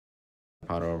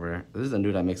powder over. This is a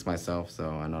nude I mixed myself, so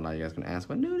I know a lot of you guys can ask,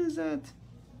 what nude is that?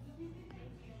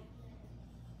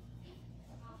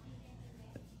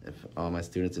 If all my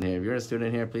students in here, if you're a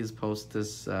student here, please post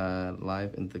this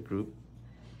live in the group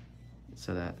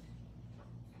so that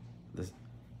this.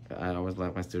 I always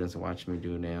like my students to watch me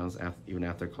do nails even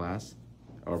after class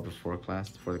or before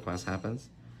the class happens.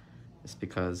 It's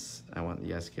because I want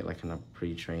you guys to get like kind of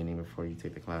pre-training before you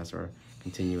take the class or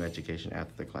continue education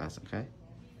after the class, okay?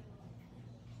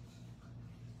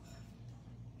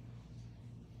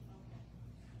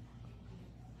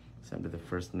 So I'm doing the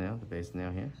first nail, the base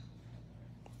nail here.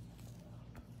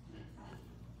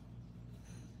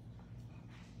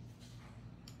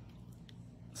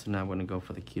 So now I'm gonna go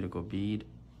for the cuticle bead.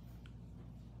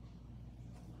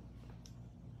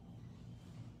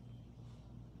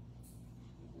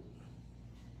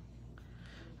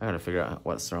 I gotta figure out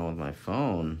what's wrong with my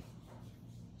phone.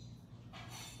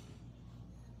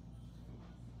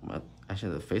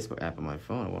 Actually, the Facebook app on my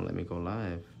phone, it won't let me go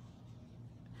live.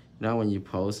 Now when you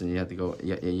post and you have to go,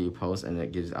 you post and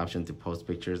it gives you the option to post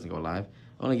pictures and go live, it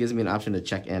only gives me an option to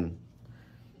check in.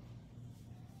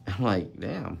 I'm like,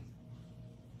 damn.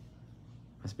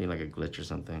 Must be like a glitch or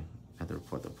something. I have to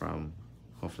report the problem.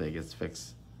 Hopefully it gets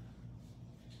fixed.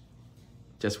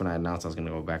 Just when I announced I was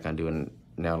gonna go back on doing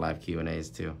nail live Q&As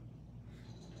too.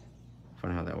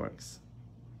 Funny how that works.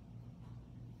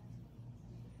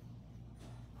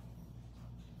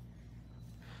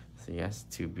 So yes,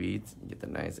 2 beads, get the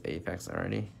nice apex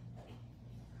already.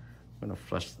 I'm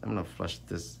gonna flush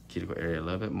this cuticle area a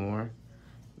little bit more.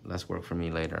 Less work for me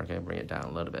later, okay? Bring it down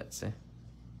a little bit, see?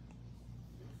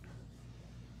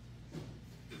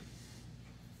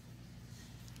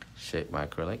 Shape my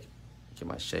acrylic, get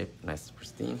my shape nice and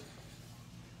pristine.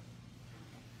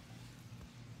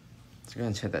 So go ahead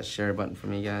and hit that share button for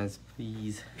me, guys,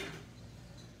 please.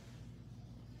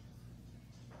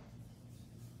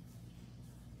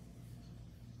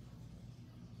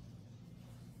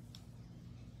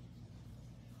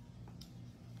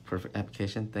 Perfect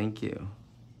application, thank you.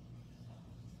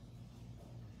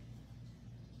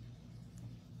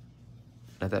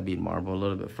 Let that bead marble a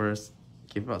little bit first.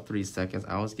 Give about 3 seconds.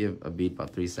 I always give a bead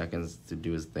about 3 seconds to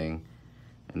do its thing.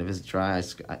 And if it's dry,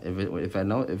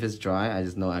 if it's dry, I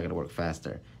just know I gotta work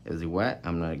faster. If it's wet,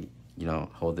 I'm gonna,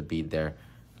 hold the bead there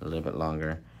a little bit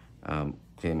longer.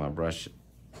 Clean my brush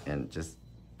and just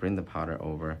bring the powder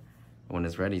over. When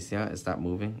it's ready, see how it stopped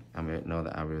moving? I'm gonna know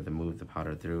that I'll be able to move the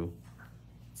powder through.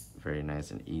 Very nice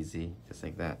and easy, just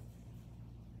like that.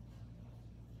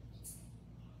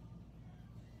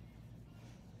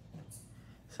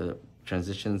 So it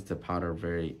transitions the powder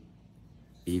very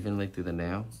evenly through the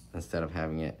nail instead of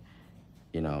having it,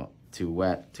 too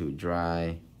wet, too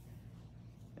dry.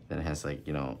 Then it has like,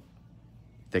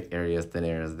 thick areas, thin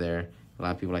areas there. A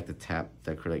lot of people like to tap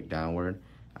the acrylic downward.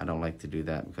 I don't like to do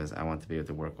that because I want to be able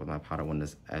to work with my powder when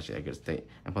it's actually a good state.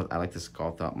 And plus, I like to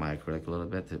sculpt out my acrylic a little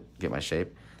bit to get my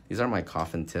shape. These are my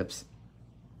coffin tips,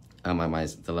 my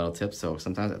stiletto tips. So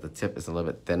sometimes at the tip it's a little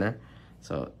bit thinner.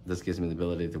 So this gives me the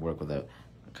ability to work with a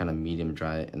kind of medium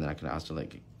dry, and then I can also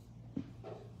like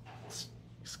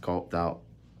sculpt out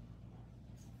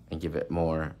and give it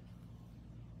more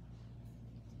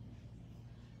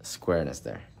squareness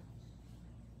there.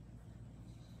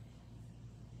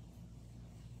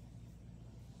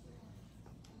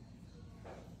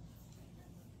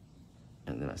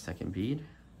 And then a second bead.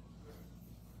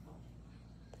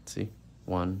 See,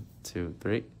 1, 2,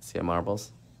 3. See how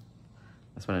marbles?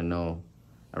 That's when I know.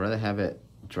 I'd rather have it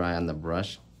dry on the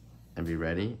brush and be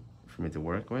ready for me to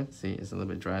work with. See, it's a little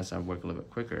bit dry, so I work a little bit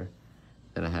quicker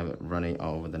than I have it running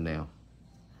all over the nail.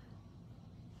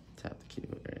 Tap the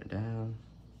cuticle area down.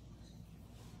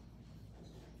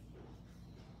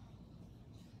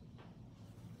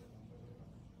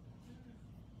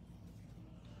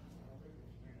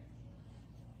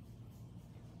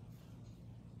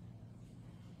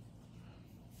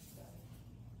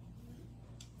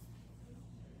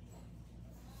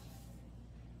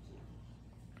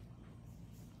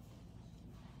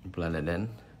 Blend it in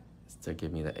to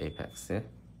give me the apex, see?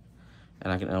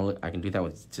 And I can do that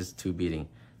with just 2 beading.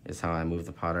 It's how I move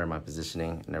the powder, my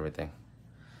positioning, and everything.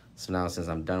 So now since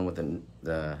I'm done with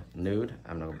the nude,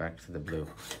 I'm gonna go back to the blue.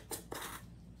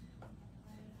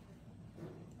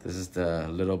 This is the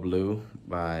Little Blue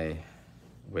by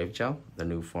Wavegel, the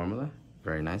new formula.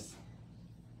 Very nice.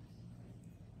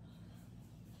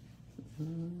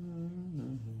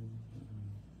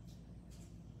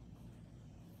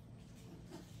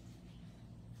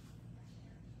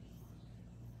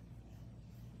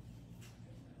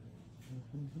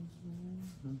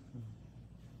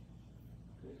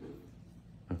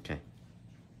 Okay.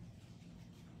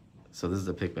 So this is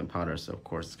the pigment powder, so of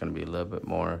course it's gonna be a little bit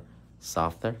more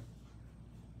softer.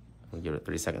 We'll give it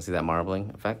 3 seconds. See that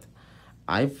marbling effect?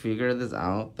 I figured this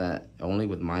out that only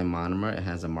with my monomer it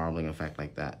has a marbling effect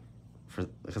like that.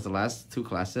 Because the last 2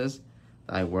 classes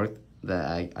that I worked,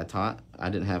 that I taught,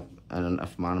 I didn't have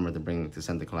enough monomer to bring to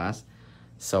send to class.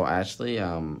 So I actually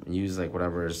used like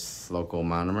whatever's local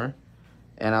monomer.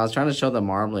 And I was trying to show the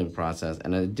marbling process,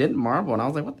 and it didn't marble, and I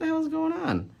was like, what the hell is going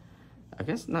on? I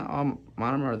guess not all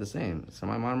monomer are the same. So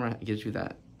my monomer gives you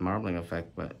that marbling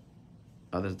effect, but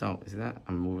others don't. See that?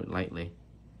 I'm moving lightly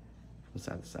from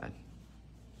side to side.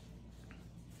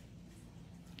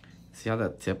 See how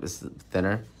that tip is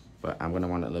thinner, but I'm gonna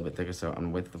want it a little bit thicker, so I'm gonna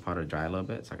wait for the powder to dry a little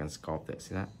bit so I can sculpt it.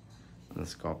 See that? I'm gonna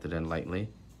sculpt it in lightly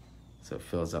so it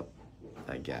fills up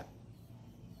that gap.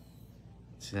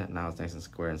 See that? Now it's nice and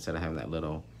square instead of having that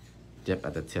little dip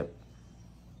at the tip.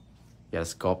 You gotta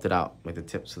sculpt it out, make the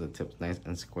tip so the tip's nice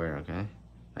and square, okay?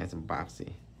 Nice and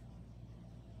boxy.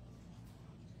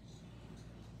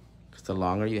 Because the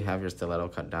longer you have your stiletto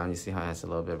cut down, you see how it has a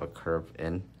little bit of a curve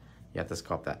in? You have to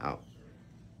sculpt that out.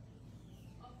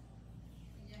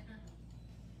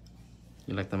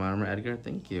 You like the monomer, Edgar?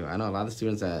 Thank you. I know a lot of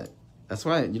students that's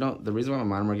why, you know, the reason why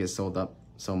my monomer gets sold up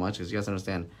so much is you guys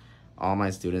understand, all my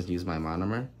students use my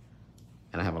monomer,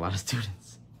 and I have a lot of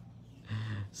students.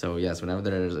 So yes, whenever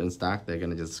they're in stock, they're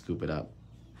gonna just scoop it up.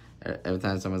 Every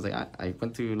time someone's like, I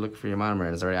went to look for your monomer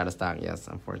and it's already out of stock. Yes,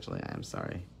 unfortunately, I am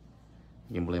sorry.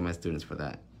 You can blame my students for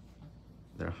that.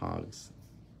 They're hogs.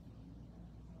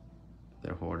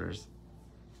 They're hoarders.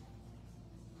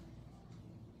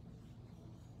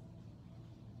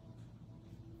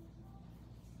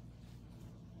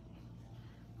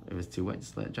 If it's too wet,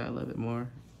 just let it dry a little bit more.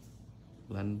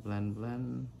 Blend, blend,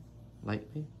 blend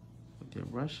lightly with your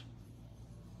brush.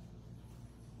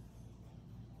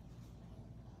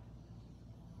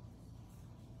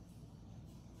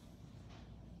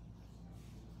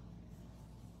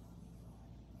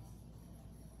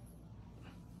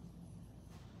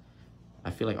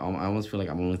 I almost feel like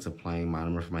I'm only supplying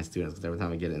monomer for my students because every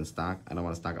time I get it in stock, I don't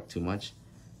want to stock up too much.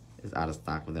 It's out of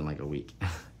stock within like a week.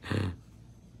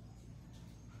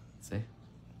 See?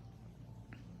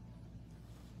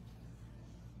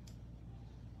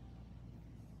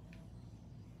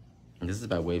 And this is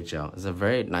by Wavegel. It's a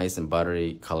very nice and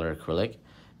buttery color acrylic.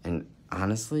 And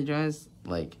honestly, guys,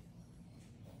 like,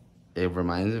 it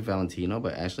reminds me of Valentino,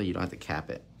 but actually you don't have to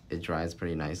cap it. It dries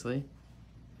pretty nicely.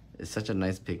 It's such a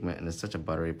nice pigment, and it's such a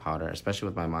buttery powder, especially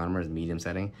with my monomer, medium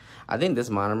setting. I think this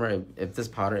monomer, if this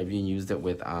powder, if you used it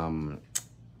with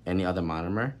any other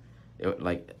monomer,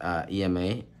 like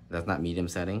EMA, that's not medium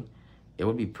setting, it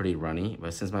would be pretty runny.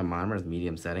 But since my monomer is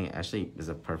medium setting, it actually is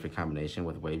a perfect combination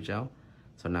with Wavegel.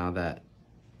 So now that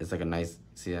it's like a nice,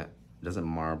 see that? It doesn't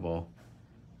marble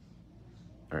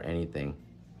or anything.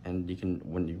 And you can,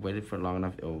 when you wait it for long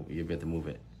enough, you'll be able to move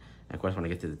it. And of course, when I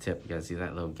get to the tip, you guys see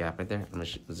that little gap right there? I'm gonna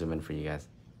zoom in for you guys.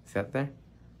 See that there?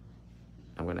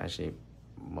 I'm gonna actually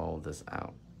mold this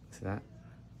out. See that?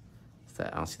 So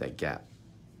I don't see that gap.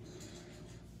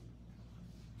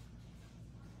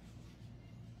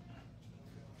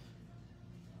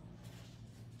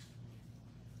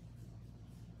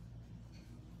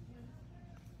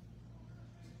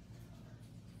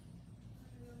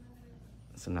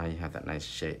 So now you have that nice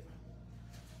shape.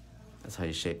 That's how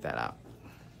you shape that out.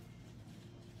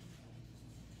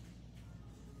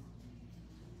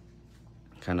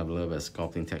 Kind of a little bit of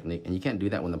sculpting technique, and you can't do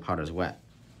that when the powder's wet,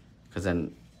 because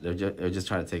then they'll just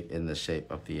try to take in the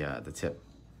shape of the tip.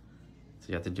 So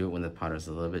you have to do it when the powder's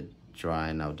a little bit dry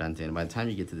and al dente. And by the time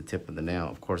you get to the tip of the nail,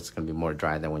 of course, it's gonna be more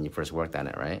dry than when you first worked on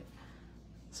it, right?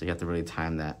 So you have to really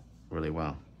time that really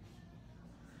well.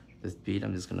 This bead,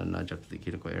 I'm just gonna nudge up to the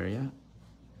cuticle area.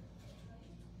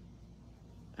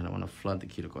 And I wanna flood the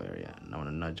cuticle area, and I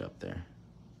wanna nudge up there.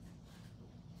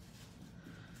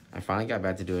 I finally got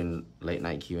back to doing late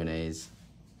night Q&As,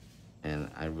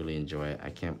 and I really enjoy it. I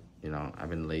can't, you know, I've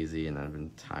been lazy and I've been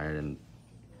tired, and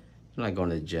I'm like going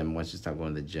to the gym. Once you start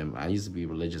going to the gym, I used to be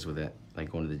religious with it,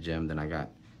 like going to the gym, then I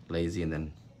got lazy, and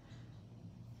then,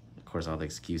 of course, all the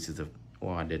excuses of,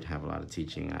 well, I did have a lot of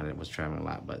teaching, I was traveling a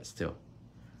lot, but still.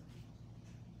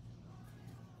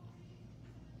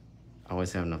 I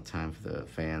always have enough time for the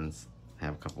fans,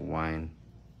 have a cup of wine,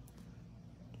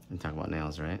 and talk about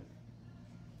nails, right?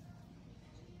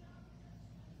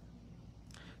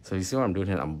 So you see what I'm doing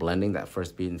here? I'm blending that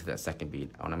first bead into that second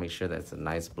bead. I want to make sure that it's a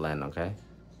nice blend, okay?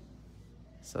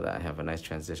 So that I have a nice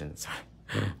transition. Sorry,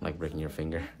 like breaking your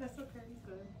finger. That's okay,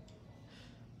 good.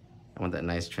 I want that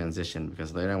nice transition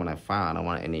because later when I file, I don't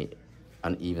want any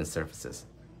uneven surfaces.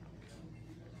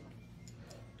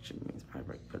 Which means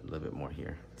probably put a little bit more here.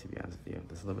 here, to be honest with you.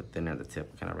 It's a little bit thinner at the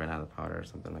tip. Kind of ran out of powder or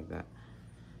something like that.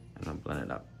 And I'll blend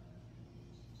it up.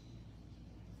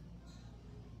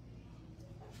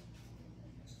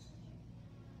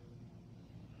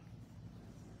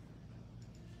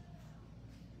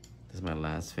 This is my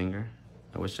last finger.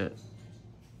 I wish it.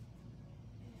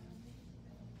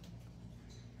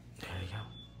 There you go.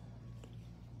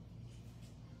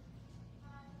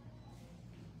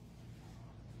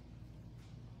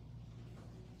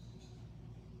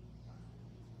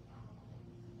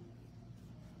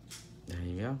 There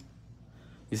you go.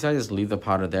 You see, I just leave the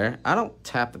powder there. I don't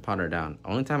tap the powder down.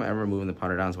 Only time I ever move the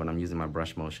powder down is when I'm using my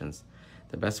brush motions.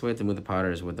 The best way to move the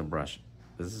powder is with the brush.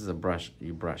 This is a brush,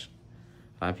 you brush.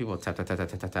 A lot of people tap, tap, tap, tap,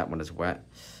 tap, tap, tap when it's wet.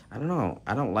 I don't know.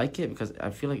 I don't like it because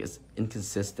I feel like it's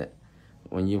inconsistent.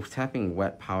 When you're tapping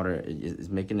wet powder, it's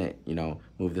making it, you know,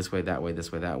 move this way, that way,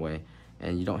 this way, that way.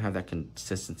 And you don't have that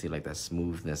consistency, like that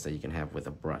smoothness that you can have with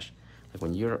a brush. Like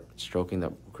when you're stroking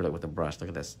the acrylic with a brush, look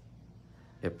at this.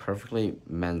 It perfectly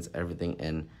mends everything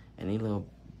in. Any little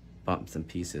bumps and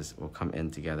pieces will come in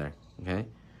together, okay?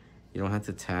 You don't have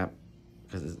to tap,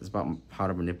 because it's about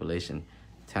powder manipulation.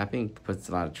 Tapping puts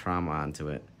a lot of trauma onto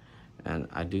it. And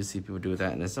I do see people do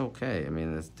that, and it's okay. I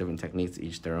mean, there's different techniques,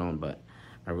 each their own, but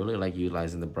I really like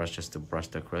utilizing the brush just to brush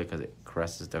the acrylic because it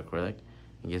caresses the acrylic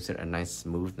and gives it a nice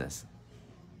smoothness.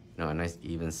 You know, a nice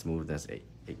even smoothness. It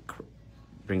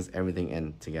brings everything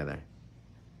in together.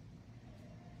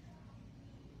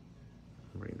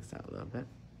 Bring this out a little bit.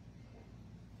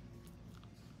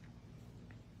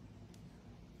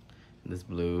 This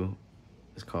blue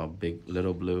is called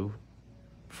Little Blue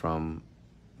from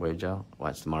Wavegel.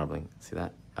 Watch the marbling. See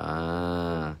that?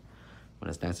 When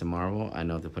it's nice and marble, I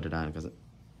know to put it on because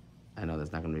I know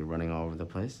that's not going to be running all over the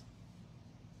place.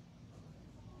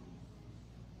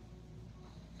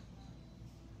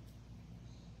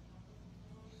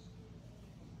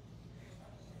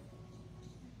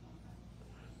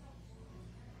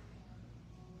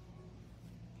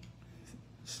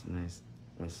 It's nice.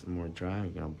 When it's more dry, we're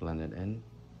going to blend it in.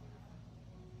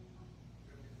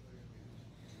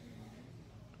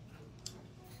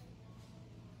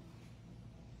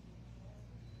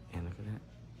 And look at that.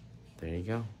 There you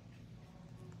go.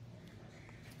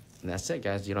 And that's it,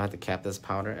 guys. You don't have to cap this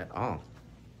powder at all.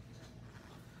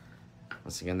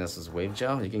 Once again, this is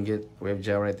Wavegel. You can get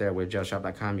Wavegel right there,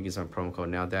 wavegelshop.com. You can use my promo code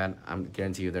NOWDAD. I'm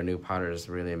guarantee you their new powder is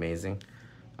really amazing.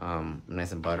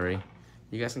 Nice and buttery.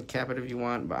 You guys can cap it if you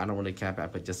want, but I don't really cap it. I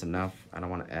put just enough. I don't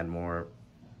want to add more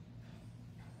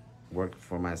work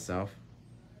for myself.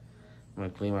 I'm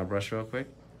going to clean my brush real quick.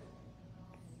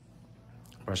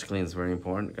 Brush clean is very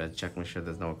important. Gotta check, make sure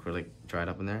there's no acrylic dried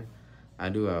up in there. I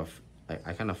do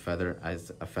I kind of feather,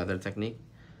 a feather technique.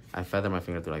 I feather my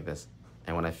finger through like this.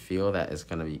 And when I feel that it's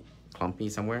gonna be clumpy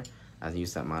somewhere, I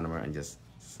use that monomer and just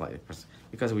slightly press.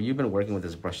 Because when you've been working with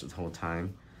this brush this whole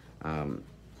time,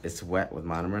 it's wet with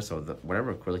monomer, so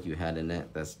whatever acrylic you had in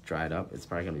it that's dried up, it's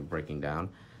probably gonna be breaking down.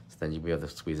 So then you'll be able to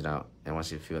squeeze it out. And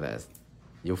once you feel that,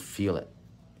 you'll feel it,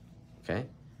 okay?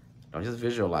 Don't just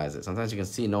visualize it. Sometimes you can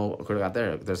see no acrylic out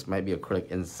there. There might be acrylic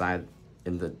inside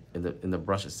in the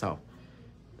brush itself.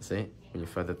 See, when you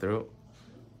feather through,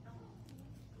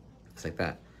 it's like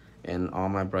that. And all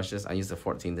my brushes, I used the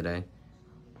 14 today,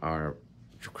 are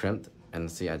crimped. And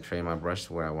see, I tray my brush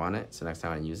to where I want it. So next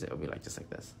time I use it, it'll be like just like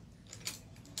this.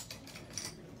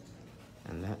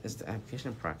 And that is the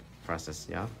application process,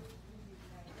 y'all.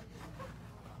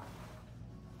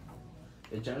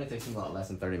 It generally takes me about less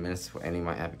than 30 minutes for any of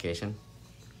my application.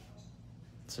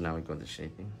 So now we go to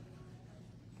shaping.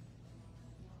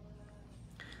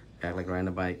 Act like riding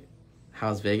a bike.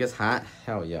 How's Vegas? Hot?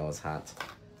 Hell yeah, it was hot.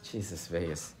 Jesus,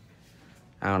 Vegas.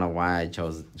 I don't know why I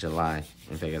chose July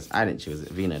in Vegas. I didn't choose it,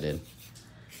 Vina did.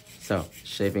 So,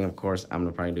 shaping, of course, I'm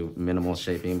gonna probably do minimal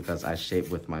shaping because I shape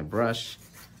with my brush.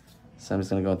 So I'm just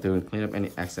gonna go through and clean up any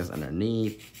excess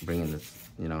underneath, bringing this,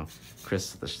 you know,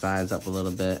 crisp the sides up a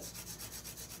little bit.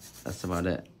 That's about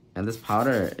it. And this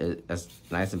powder, as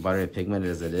nice and buttery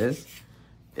pigmented as it is,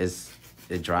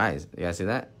 it dries. You guys see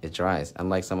that? It dries.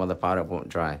 Unlike some other powder, it won't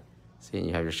dry. See, and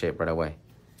you have your shape right away.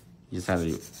 You just have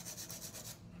to do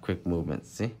quick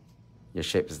movements. See, your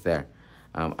shape is there.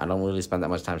 I don't really spend that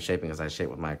much time shaping because I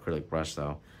shape with my acrylic brush,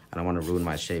 so I don't want to ruin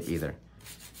my shape either.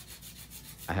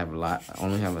 I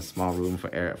only have a small room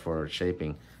for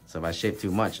shaping. So if I shape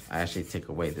too much, I actually take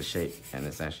away the shape, and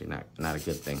it's actually not a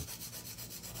good thing.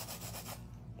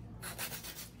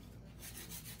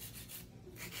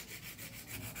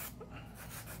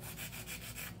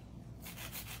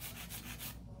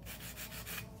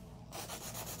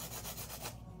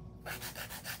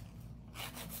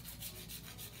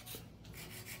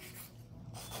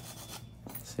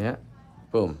 See it?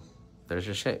 Boom. There's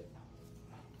your shape.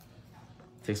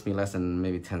 Takes me less than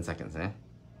maybe 10 seconds, eh?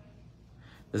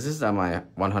 This is my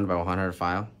 100 by 100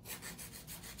 file.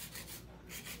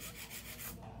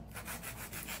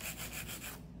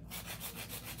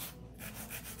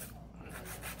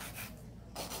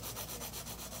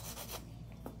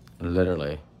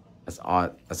 Literally, that's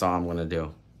all I'm gonna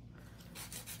do.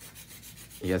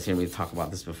 You guys hear me talk about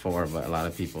this before, but a lot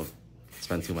of people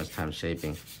spend too much time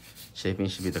shaping. Shaping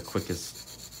should be the quickest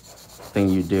thing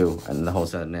you do in the whole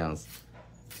set of nails,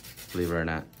 believe it or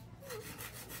not.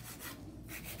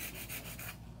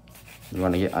 You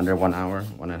wanna get under 1 hour,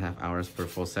 1.5 hours per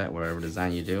full set, whatever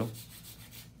design you do,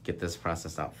 get this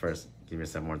process out first. Give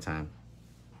yourself more time.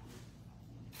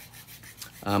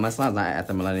 My salon's not at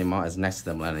the Millennium Mall, it's next to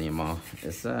the Millennium Mall.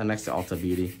 It's next to Ulta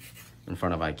Beauty, in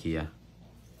front of IKEA.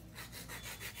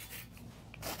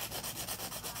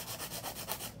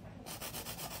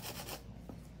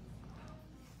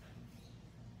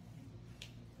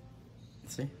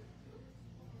 See?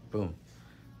 Boom.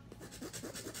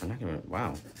 I'm not gonna,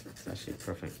 wow, it's actually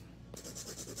perfect.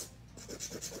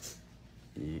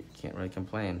 You can't really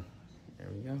complain. There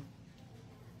we go.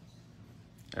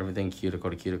 Everything cuticle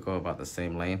to cuticle about the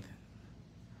same length.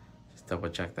 Just double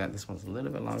check that. This one's a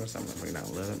little bit longer, so I'm gonna bring it down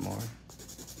a little bit more.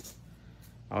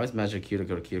 I always measure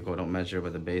cuticle to cuticle. I don't measure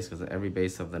with the base because every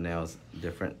base of the nail is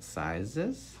different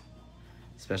sizes.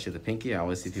 Especially the pinky. I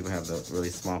always see people have the really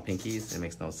small pinkies. It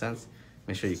makes no sense.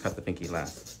 Make sure you cut the pinky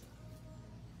last.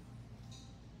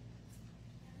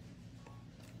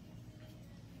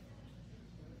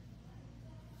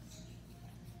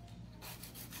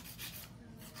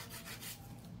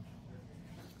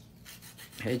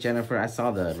 Hey Jennifer, I saw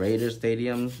the Raiders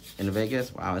Stadium in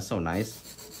Vegas. Wow, it's so nice.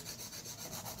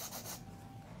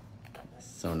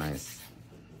 So nice.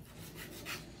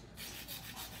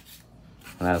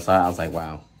 When I saw it, I was like,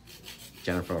 wow.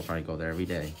 Jennifer will probably go there every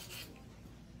day.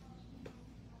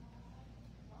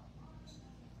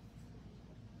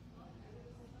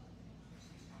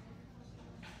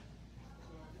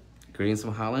 Greetings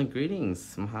from Holland.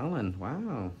 Greetings from Holland.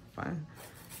 Wow. Fine.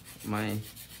 My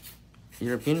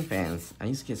European fans. I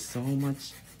used to get so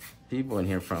much people in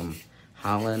here from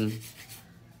Holland,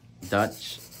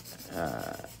 Dutch,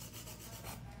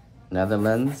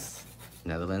 Netherlands,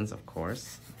 of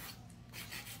course.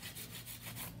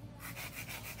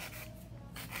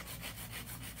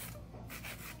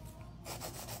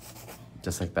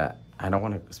 Just like that. I don't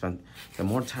want to spend, the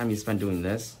more time you spend doing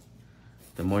this,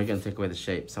 the more you're going to take away the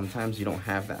shape. Sometimes you don't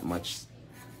have that much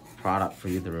product for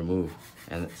you to remove,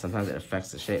 and sometimes it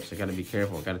affects the shape, so you got to be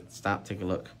careful. Got to stop, take a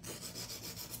look.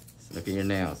 So look at your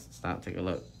nails. Stop, take a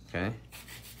look, okay?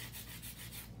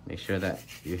 Make sure that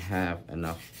you have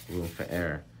enough room for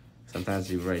error.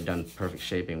 Sometimes you've already done perfect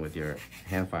shaping with your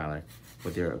hand filer,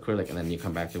 with your acrylic, and then you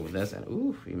come back to it with this, and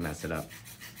ooh, you mess it up.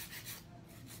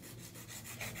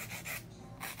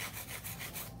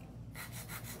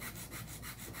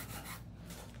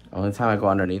 Only time I go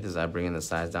underneath is I bring in the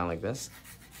sides down like this.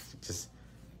 Just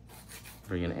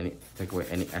bring in any, take away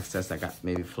any excess that got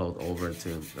maybe flowed over to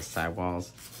the side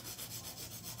walls.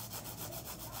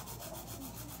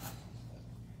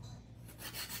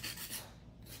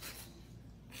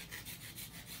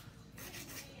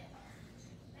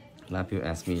 A lot of people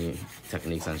ask me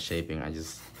techniques on shaping. I don't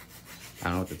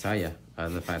know what to tell you, other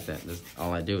than the fact that this,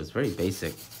 all I do is very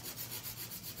basic.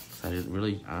 So I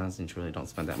really, honestly, truly don't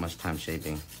spend that much time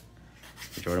shaping.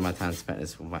 Majority of my time spent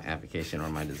is for my application or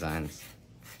my designs.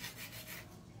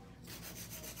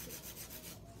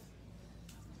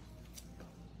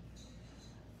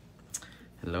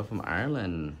 Hello from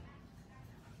Ireland.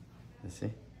 Let's see.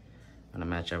 I'm gonna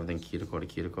match everything cuticle to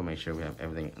cuticle, make sure we have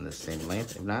everything in the same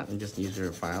length. If not, then just use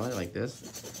your filer like this,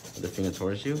 with the finger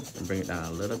towards you, and bring it down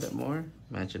a little bit more,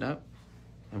 match it up,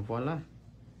 and voila.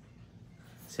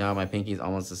 See how my pinky is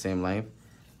almost the same length?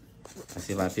 I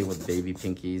see a lot of people with baby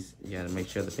pinkies. You gotta make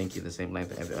sure the pinky is the same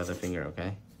length as the other finger,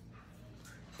 okay?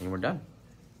 And we're done.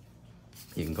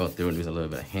 You can go through and do a little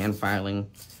bit of hand filing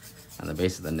on the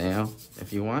base of the nail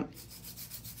if you want.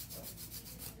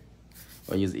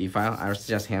 Or use the e-file. I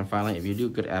suggest hand filing. If you do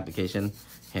good application,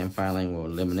 hand filing will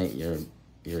eliminate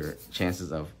your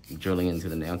chances of drilling into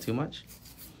the nail too much.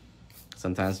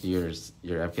 Sometimes your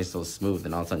application is so smooth,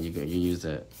 and all of a sudden you use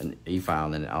an e-file,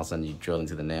 and then all of a sudden you drill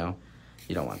into the nail.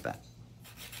 You don't want that.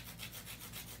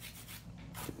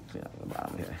 Clean out the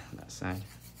bottom here, on that side.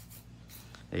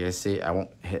 You guys see, I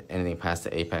won't hit anything past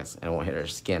the apex, and I won't hit her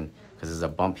skin because there's a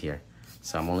bump here.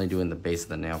 So I'm only doing the base of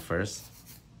the nail first.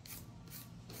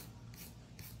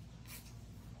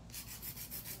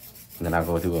 And then I'll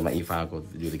go through with my e-file, go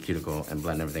do the cuticle and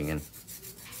blend everything in.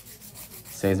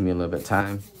 Saves me a little bit of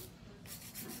time.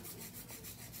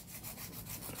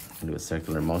 Do a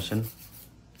circular motion.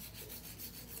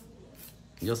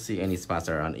 You'll see any spots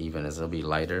that are uneven as it'll be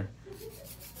lighter.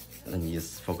 And then you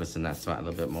just focus in that spot a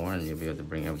little bit more and you'll be able to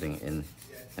bring everything in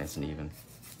nice and even.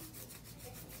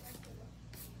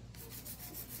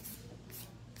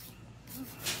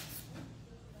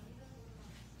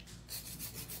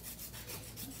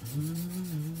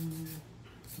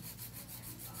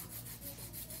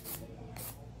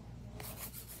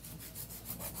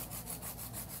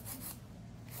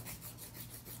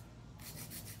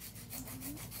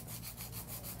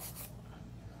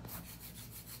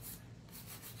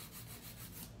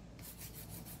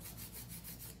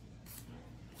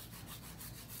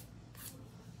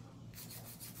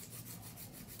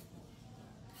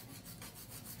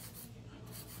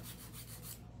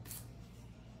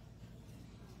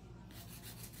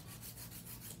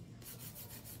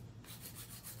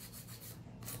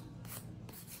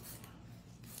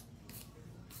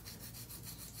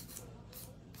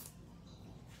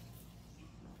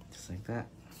 Like that.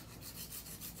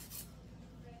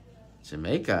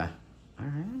 Jamaica. All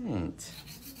right.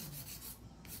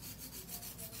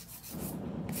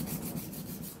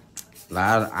 A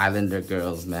lot of islander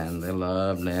girls, man. They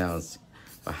love nails.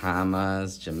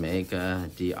 Bahamas, Jamaica,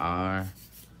 DR.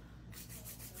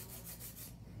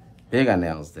 Big on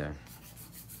nails there.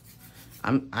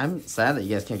 I'm sad that you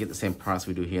guys can't get the same products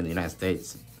we do here in the United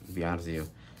States, to be honest with you.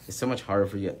 It's so much harder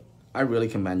for you. I really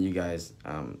commend you guys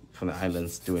from the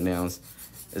islands doing nails.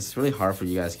 It's really hard for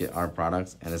you guys to get our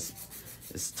products, and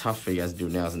it's tough for you guys to do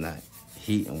nails in that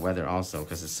heat and weather also,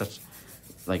 because it's such,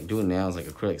 like doing nails like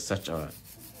acrylic, such a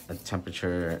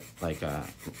temperature, like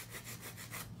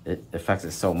it affects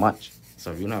it so much.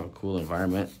 So if you don't have a cool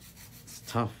environment, it's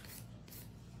tough.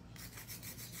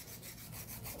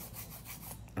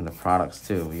 And the products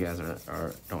too, you guys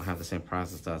don't have the same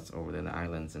process as us over there in the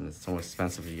islands, and it's so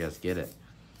expensive for you guys to get it.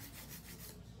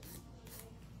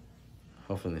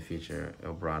 Hopefully in the future,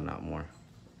 it'll broaden out more.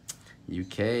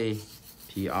 UK,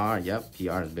 PR, yep,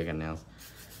 PR is big on nails.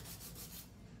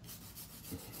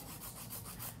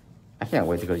 I can't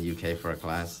wait to go to UK for a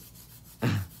class.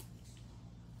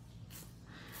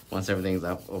 Once everything's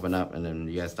open up, and then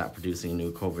you guys stop producing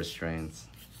new COVID strains.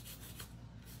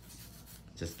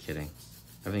 Just kidding.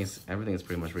 Everything's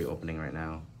pretty much reopening right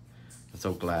now. I'm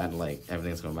so glad, like,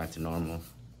 everything's going back to normal.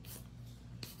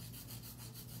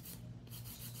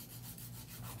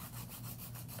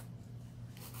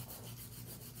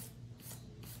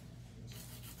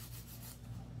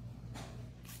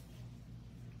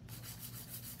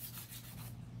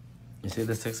 You see,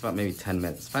 this takes about maybe 10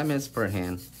 minutes. 5 minutes per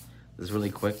hand. It's really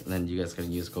quick, and then you guys can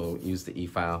go use the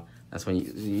e-file. That's when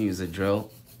you use a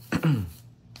drill.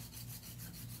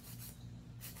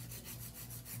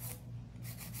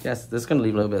 Yes, this is gonna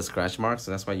leave a little bit of scratch marks,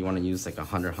 so that's why you want to use like a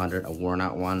 100, a worn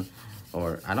out one.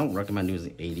 Or I don't recommend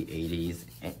using 80s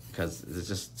because it's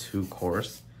just too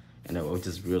coarse, and it will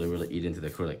just really eat into the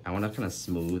acrylic. I want to kind of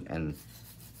smooth and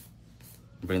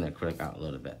bring the acrylic out a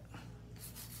little bit.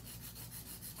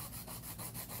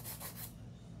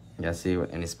 Yeah, see,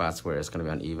 with any spots where it's going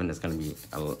to be uneven, it's going to be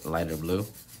a lighter blue.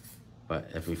 But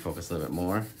if we focus a little bit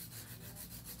more,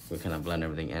 we kind of blend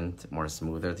everything in more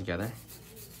smoother together.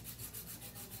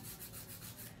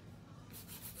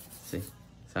 See, so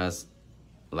that's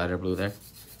lighter blue there.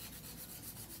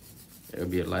 It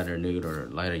would be a lighter nude or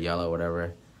lighter yellow,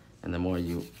 whatever. And the more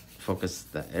you focus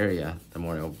the area, the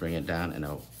more it'll bring it down, and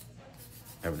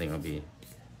everything will be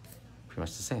pretty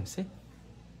much the same. See?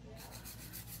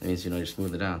 That means you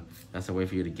smooth it down. That's a way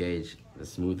for you to gauge the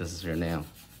smoothness of your nail.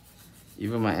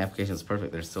 Even my application is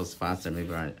perfect. There's still spots that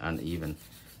maybe are uneven.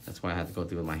 That's why I had to go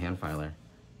through with my hand filer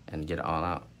and get it all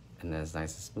out. And then it's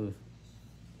nice and smooth.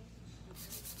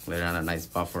 Later on, a nice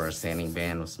buffer or sanding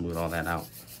band will smooth all that out.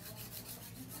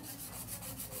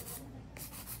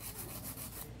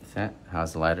 See that?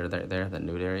 How's the lighter there, the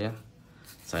nude area?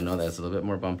 So I know that it's a little bit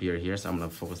more bumpier here, so I'm gonna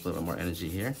focus a little bit more energy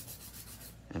here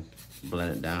and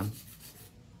blend it down.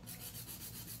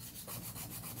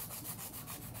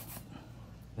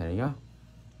 There you go.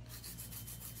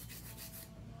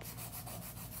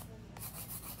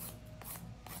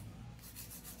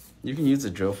 You can use a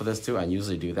drill for this too. I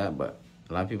usually do that, but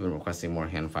a lot of people are requesting more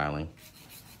hand filing.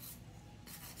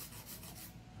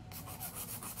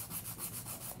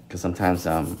 Because sometimes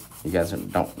you guys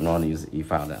don't know how to use the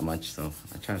e-file that much, so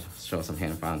I try to show some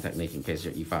hand filing technique in case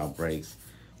your e-file breaks,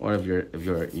 or if you're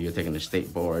taking the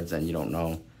state boards and you don't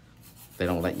know, they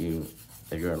don't let you.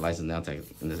 If you're a licensed nail tech,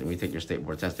 and when you take your state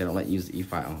board test, they don't let you use the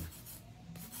e-file.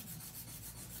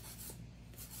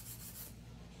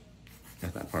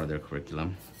 That's not part of their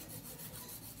curriculum.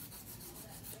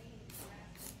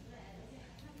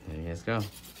 There you guys go.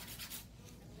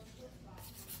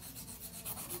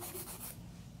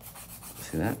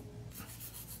 See that?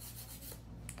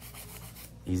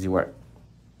 Easy work.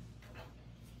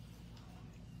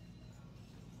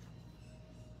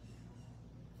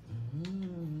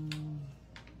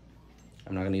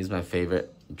 I'm not gonna use my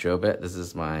favorite drill bit. This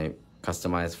is my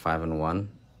customized 5-in-1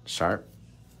 sharp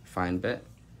fine bit.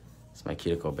 It's my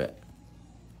cuticle bit.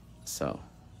 So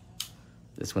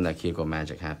this is when that cuticle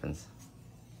magic happens.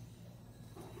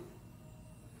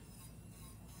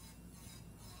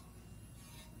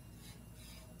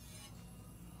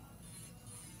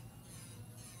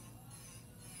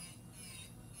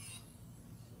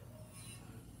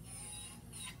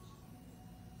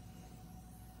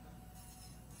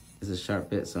 It's a sharp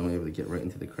bit, so I'm able to get right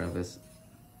into the crevice.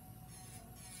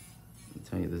 I'm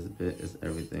telling you, this bit is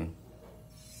everything.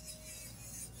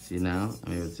 See now,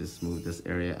 I'm able to smooth this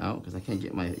area out because I can't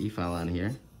get my E-file on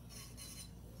here.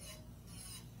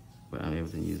 But I'm able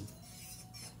to use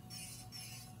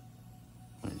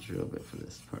my drill bit for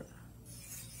this part.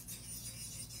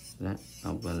 That,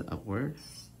 I'll blend it upward.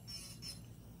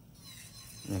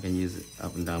 And I can use it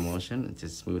up and down motion to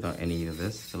smooth out any of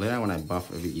this. So later on when I buff,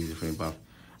 it'll be easy for me to buff.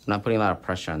 I'm not putting a lot of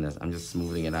pressure on this. I'm just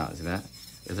smoothing it out. See that?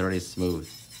 It's already smooth.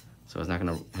 So it's not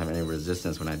gonna have any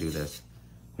resistance when I do this.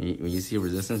 When you see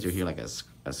resistance, you'll hear like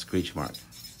a screech mark.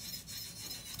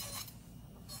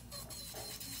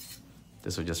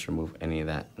 This will just remove any of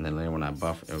that. And then later when I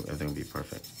buff, everything will be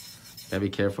perfect. You gotta be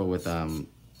careful with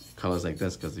colors like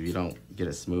this, because if you don't get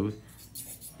it smooth,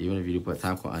 even if you do put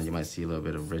top coat on, you might see a little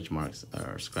bit of ridge marks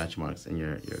or scratch marks in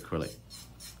your acrylic.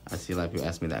 I see a lot of people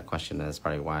ask me that question, and that's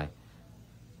probably why.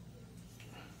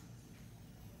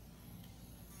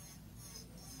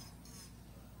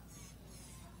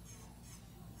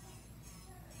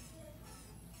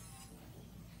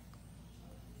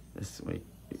 This is what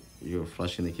you're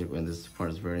flushing the cuticle, and this part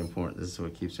is very important. This is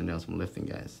what keeps your nails from lifting,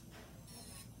 guys.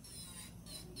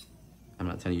 I'm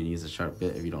not telling you to use a sharp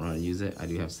bit if you don't know how to use it. I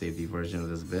do have a safety version of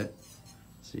this bit,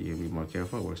 so you can be more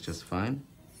careful. It works just fine.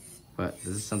 But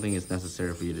this is something that's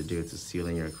necessary for you to do to seal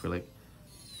in your acrylic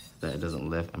so that it doesn't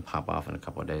lift and pop off in a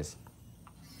couple of days.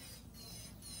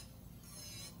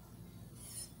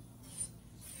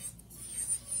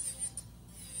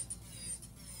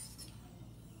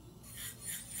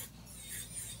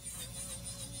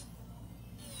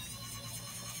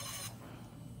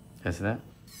 You see that?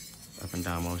 Up and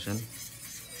down motion.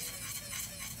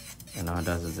 And all it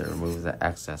does is it removes the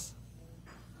excess.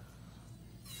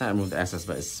 Not remove the excess,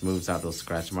 but it smooths out those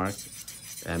scratch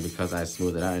marks. And because I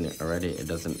smoothed it out already, it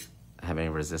doesn't have any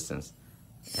resistance.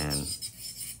 And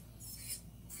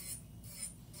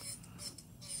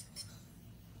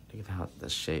look at how the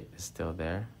shape is still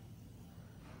there.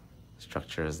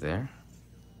 Structure is there.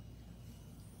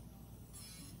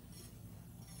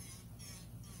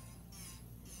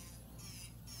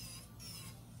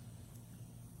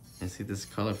 And see this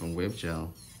color from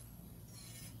Wavegel,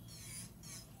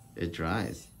 it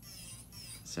dries.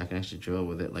 So I can actually drill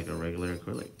with it like a regular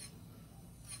acrylic.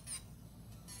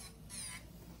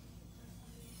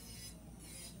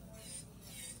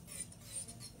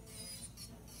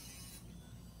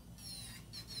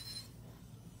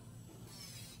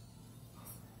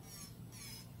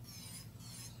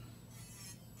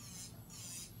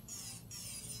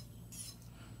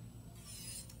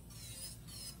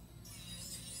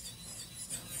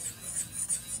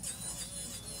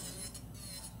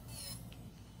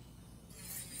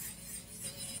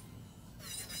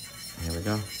 Here we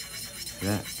go. See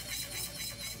that?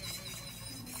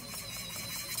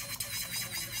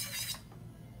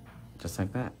 Just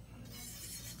like that.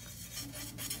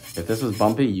 If this was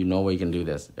bumpy, you know we can do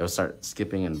this. It'll start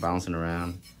skipping and bouncing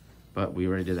around. But we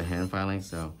already did the hand filing,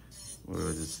 so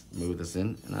we'll just move this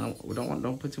in. And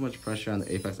don't put too much pressure on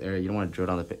the apex area. You don't want to drill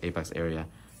down the apex area.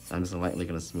 So I'm just lightly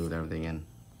gonna smooth everything in.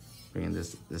 Bring in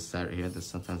this side right here.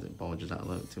 Sometimes it bulges out a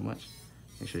little too much.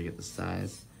 Make sure you get the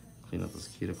size. Clean up those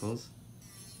cuticles.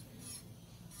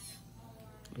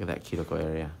 Look at that cuticle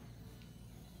area.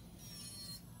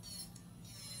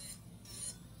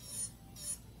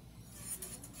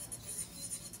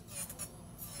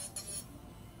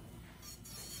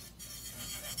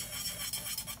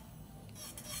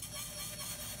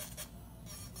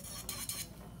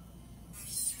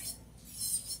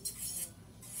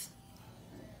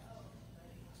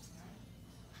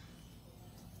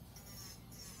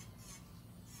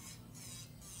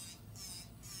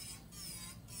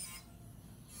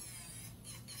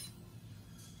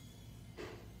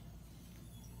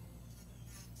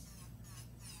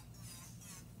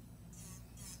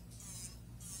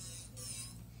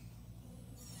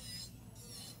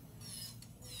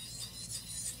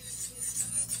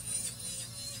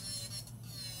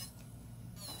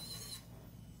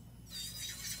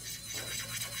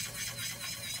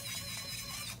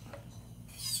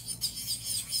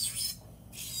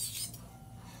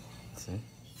 See?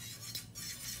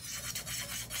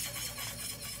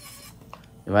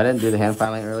 If I didn't do the hand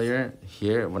filing earlier,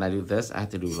 here, when I do this, I have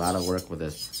to do a lot of work with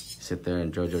this. Sit there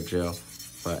and JoJo drill.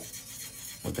 But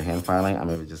with the hand filing,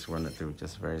 I'm able to just run it through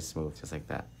just very smooth, just like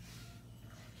that.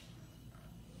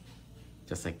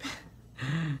 Just like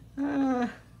that.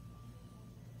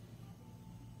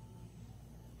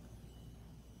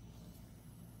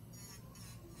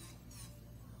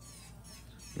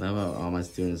 Love how all my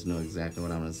students know exactly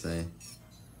what I'm going to say.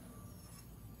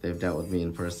 They've dealt with me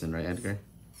in person, right, Edgar?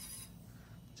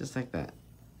 Just like that.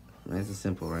 Nice and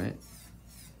simple, right?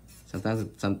 Sometimes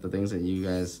the things that you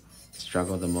guys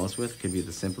struggle the most with could be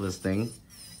the simplest thing,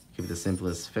 could be the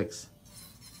simplest fix.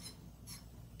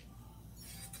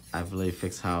 I've really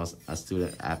fixed how a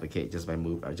student advocate just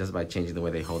by changing the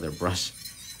way they hold their brush.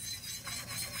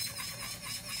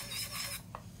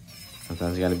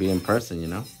 Sometimes you got to be in person, you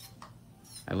know.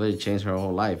 I really changed her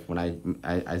whole life when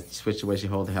I switched the way she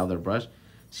held her brush.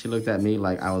 She looked at me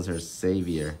like I was her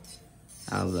savior.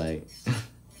 I was like.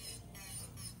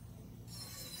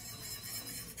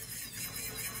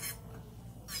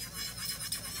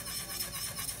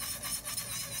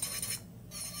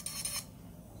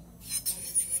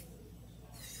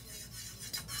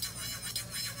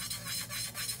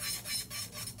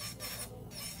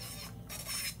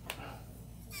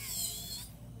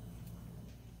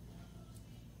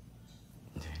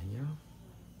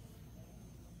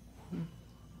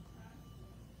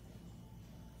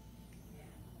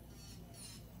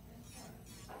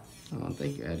 Oh,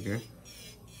 thank you, Edgar.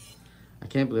 I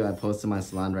can't believe I posted my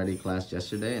Salon Ready class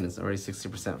yesterday and it's already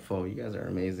 60% full. You guys are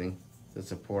amazing. The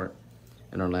support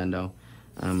in Orlando.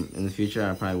 In the future,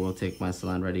 I probably will take my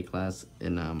Salon Ready class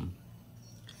in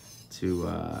to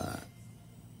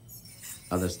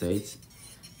other states.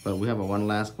 But we have one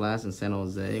last class in San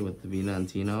Jose with Davina and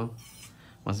Tino.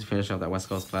 Once we finish off that West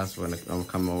Coast class, we're gonna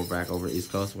come back over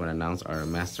East Coast. We're gonna announce our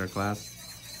master class.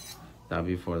 That'll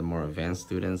be for the more advanced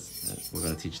students. We're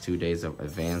gonna teach 2 days of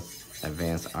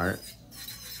advanced art.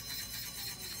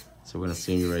 So we're gonna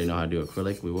assume you already know how to do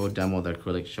acrylic. We will demo the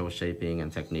acrylic, show shaping and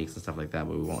techniques and stuff like that,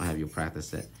 but we won't have you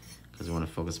practice it because we wanna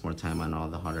focus more time on all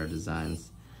the harder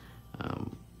designs.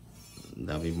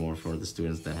 That'll be more for the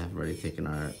students that have already taken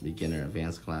our beginner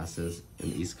advanced classes in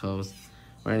the East Coast,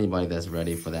 or anybody that's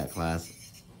ready for that class,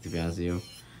 to be honest with you.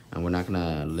 And we're not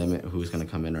gonna limit who's gonna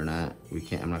come in or not.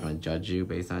 I'm not gonna judge you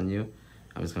based on you.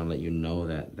 I'm just gonna let you know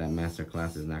that that master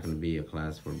class is not gonna be a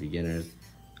class for beginners.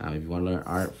 If you wanna learn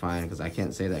art, fine, because I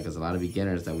can't say that because a lot of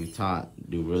beginners that we've taught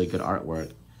do really good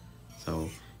artwork. So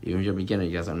even if you're a beginner,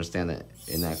 you guys understand that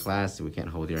in that class, we can't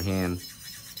hold your hand.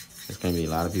 There's gonna be a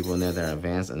lot of people in there that are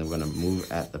advanced and we're gonna move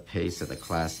at the pace that the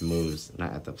class moves,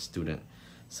 not at the student.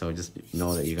 So just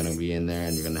know that you're gonna be in there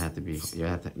and you're gonna have to be, you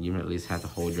at least have to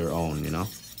hold your own, you know?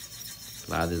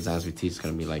 A lot of the designs we teach is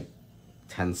gonna be like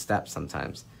 10 steps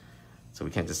sometimes. So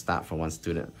we can't just stop for one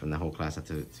student from the whole class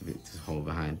to hold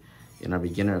behind. In our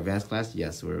beginner advanced class,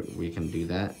 yes, we can do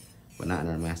that, but not in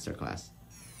our master class.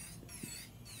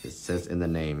 It says in the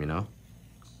name, you know?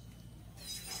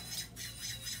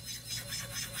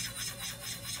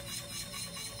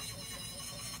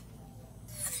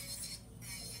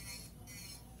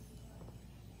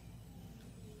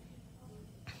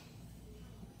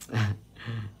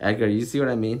 Edgar, you see what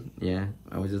I mean? Yeah,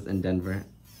 I was just in Denver.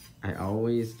 I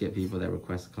always get people that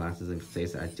request classes in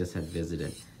states that I just had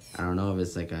visited. I don't know if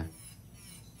it's like a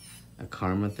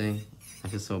karma thing. I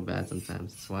feel so bad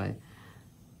sometimes. That's why.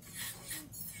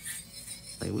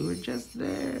 Like, we were just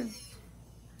there.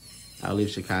 I'll leave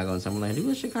Chicago and someone like,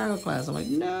 do a Chicago class. I'm like,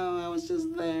 no, I was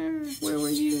just there. Where were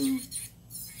you?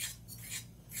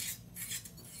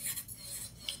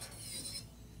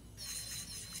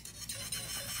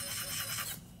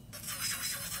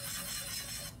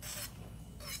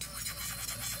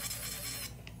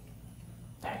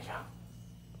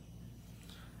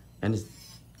 And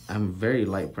I'm very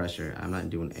light pressure. I'm not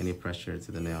doing any pressure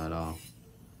to the nail at all.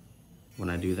 When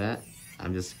I do that,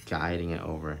 I'm just guiding it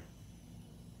over.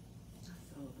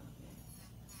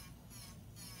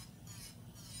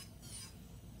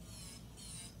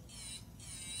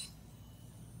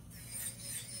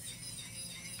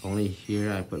 Only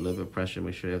here I put a little bit of pressure,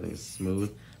 make sure everything's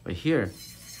smooth. But here,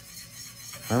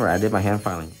 remember I did my hand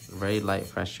filing, very light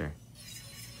pressure.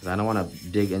 Because I don't want to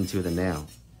dig into the nail.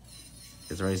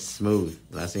 It's very smooth.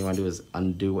 The last thing you want to do is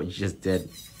undo what you just did.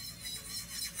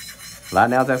 A lot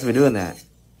of nail techs be doing that.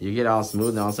 You get all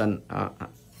smooth and all of a sudden,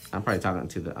 I'm probably talking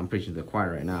to I'm preaching to the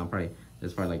choir right now.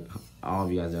 There's probably like all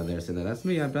of you guys out there saying that, that's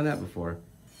me, I've done that before.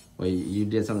 Well, you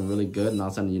did something really good and all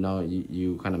of a sudden, you know,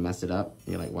 you kind of messed it up.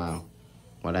 You're like, wow,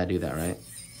 why did I do that, right?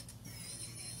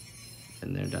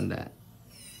 Been there, done that.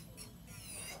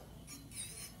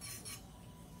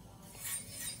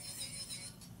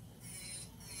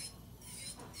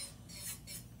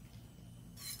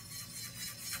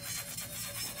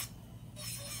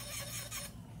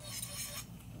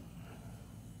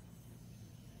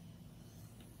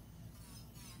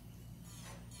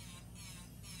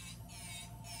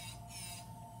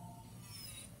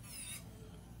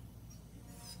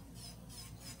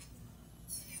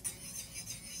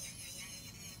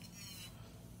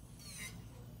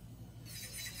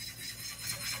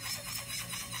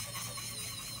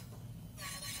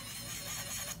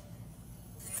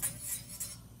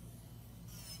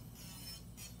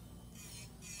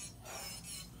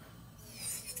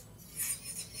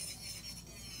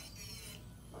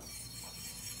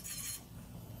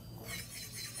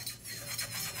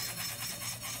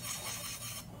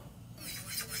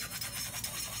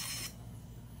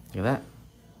 Look at that.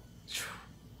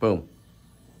 Boom.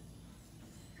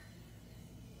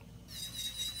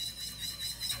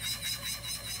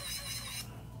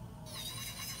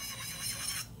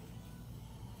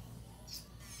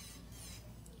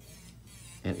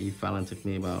 And e-filing took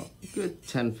me about a good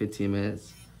 10-15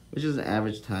 minutes, which is an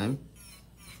average time.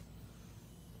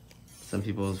 Some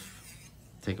people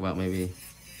take about maybe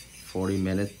 40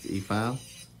 minutes to e-file.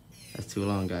 That's too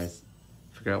long, guys.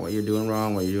 Figure out what you're doing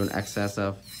wrong, what you're doing excess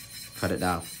of, cut it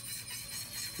down.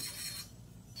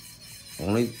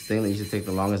 Only thing that you should take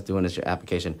the longest doing is your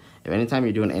application. If anytime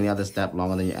you're doing any other step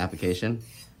longer than your application,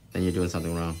 then you're doing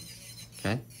something wrong,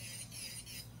 okay?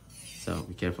 So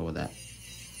be careful with that.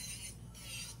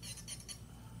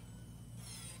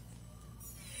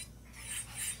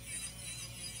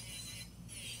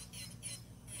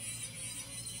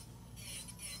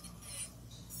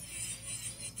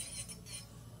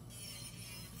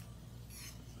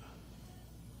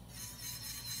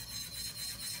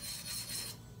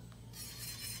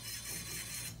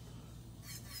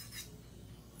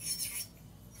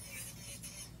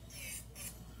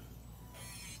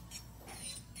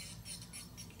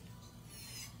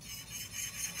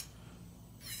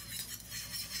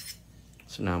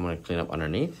 So now I'm going to clean up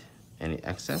underneath any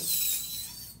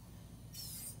excess.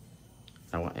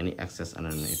 I don't want any excess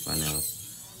underneath my nails.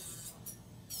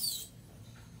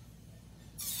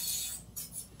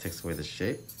 Takes away the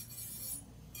shape.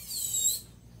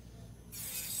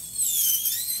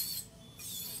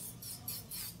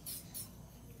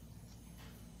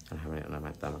 I don't have any on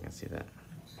my thumb, I can see that.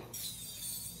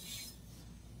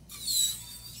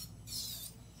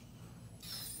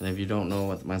 And if you don't know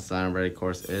what my Salon Ready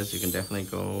course is, you can definitely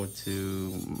go to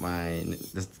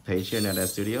this page here, Net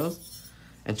Studios,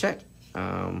 and check.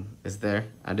 It's there.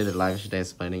 I did a live today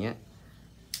explaining it.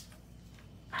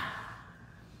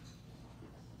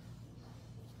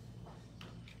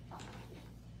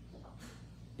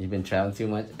 You've been traveling too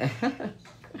much?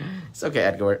 It's okay,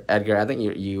 Edgar. Edgar, I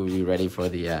think you'll be ready for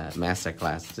the master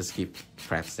class. Just keep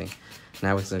practicing.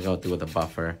 Now we're gonna go through with a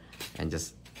buffer and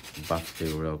just buff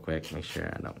through real quick. Make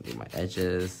sure I don't do my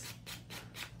edges.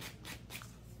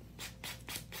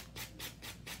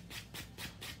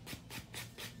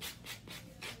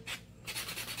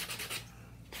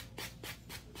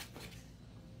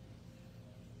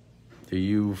 Do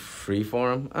you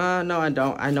freeform? No, I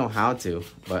don't. I know how to,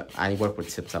 but I work with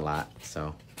tips a lot,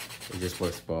 so it just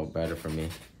works well better for me.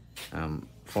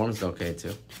 Form's okay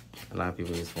too. A lot of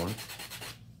people use form.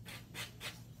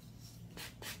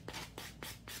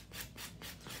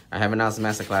 I haven't announced the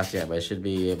masterclass yet, but it should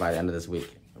be by the end of this week.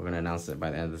 We're gonna announce it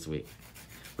by the end of this week.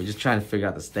 We're just trying to figure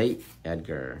out the state,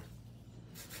 Edgar.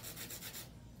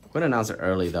 We're gonna announce it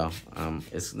early though.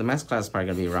 The masterclass is probably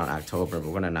gonna be around October, but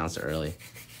we're gonna announce it early.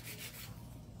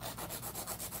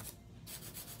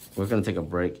 We're gonna take a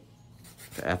break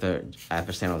after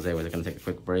San Jose. We're gonna take a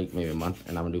quick break, maybe a month,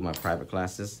 and I'm gonna do my private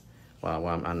classes while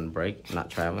I'm on break, not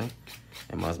traveling.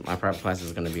 And my private class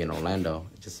is gonna be in Orlando.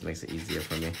 It just makes it easier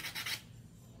for me.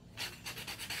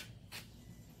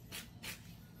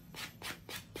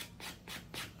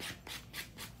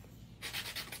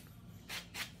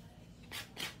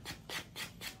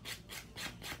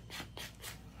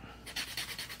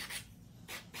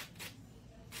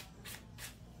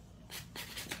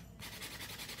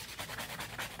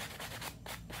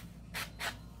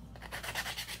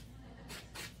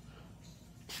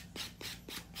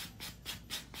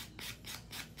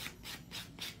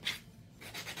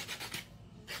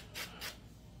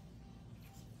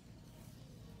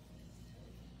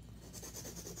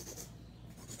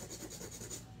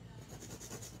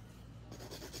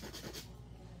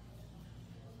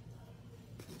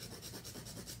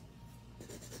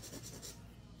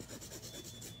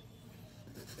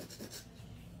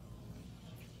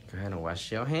 ahead and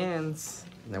wash your hands.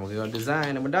 And then we're gonna go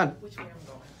design and we're done. Which way I'm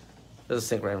going? There's a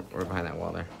sink right behind that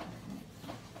wall there.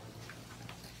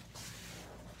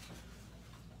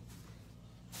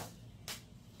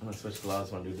 I'm gonna switch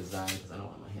gloves when I do design because I don't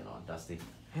want my hand all dusty.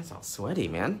 Hands all sweaty,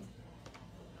 man.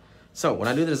 So when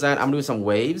I do the design, I'm gonna do some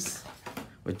waves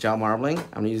with gel marbling.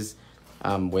 I'm gonna use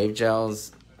wave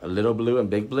gels, a little blue and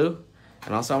big blue.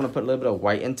 And also I'm gonna put a little bit of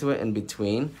white into it in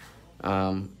between.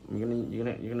 You're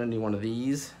gonna need one of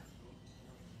these.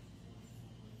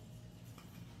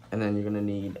 And then you're gonna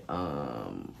need,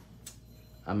 I'm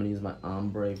gonna use my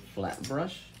ombre flat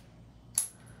brush.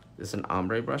 This is an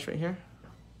ombre brush right here.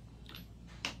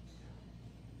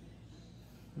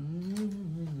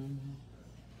 I'm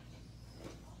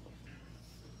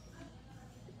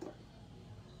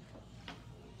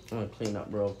gonna clean up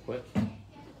real quick.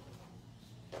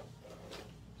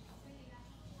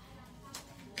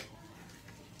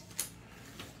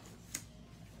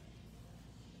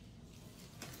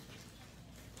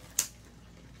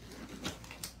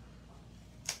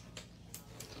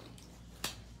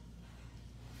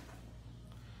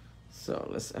 So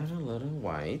let's add a little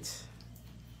white.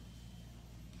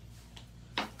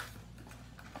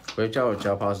 Wave gel with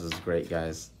gel polish is great,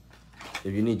 guys.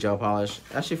 If you need gel polish,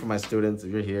 actually for my students,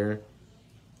 if you're here,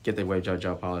 get the wave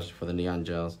gel polish for the neon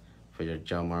gels for your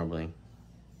gel marbling.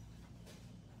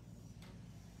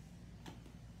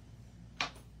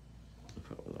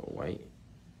 Put a little white.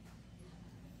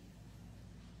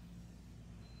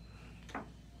 A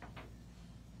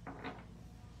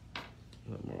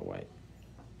little more white.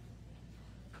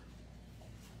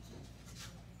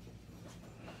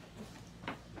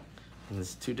 And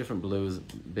there's two different blues,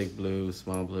 big blue,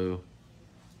 small blue,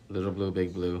 little blue,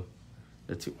 big blue.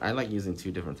 I like using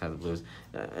two different types of blues.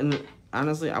 And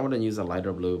honestly, I wouldn't use a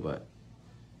lighter blue, but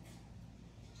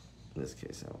in this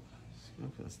case,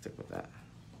 I'm gonna stick with that.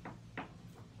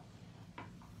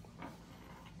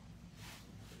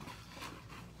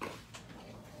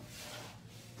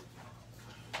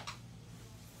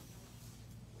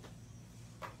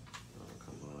 Oh,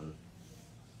 come on.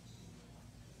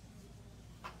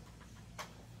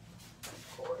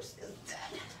 Of course, it's dead.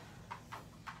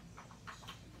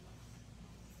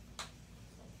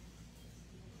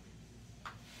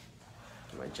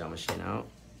 My gel machine out.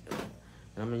 And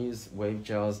I'm gonna use Wave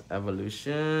Gel's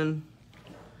Evolution.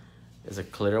 It's a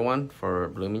clear one for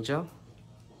blooming gel.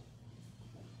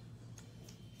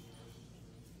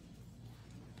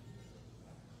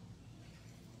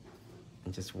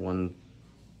 And just one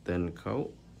thin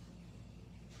coat.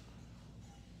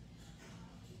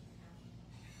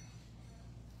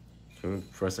 Can we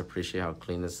first appreciate how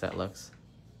clean this set looks?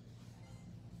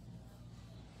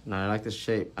 Now I like the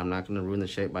shape. I'm not gonna ruin the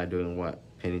shape by doing what?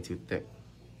 Painting too thick.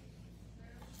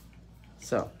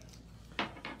 So,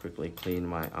 quickly clean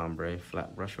my ombre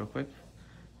flat brush real quick.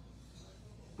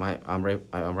 My ombre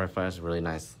flat is really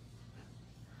nice.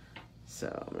 So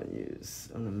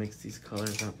I'm gonna mix these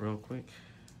colors up real quick.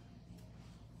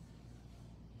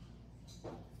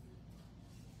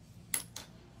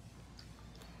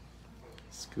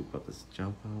 Scoop up this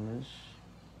gel polish.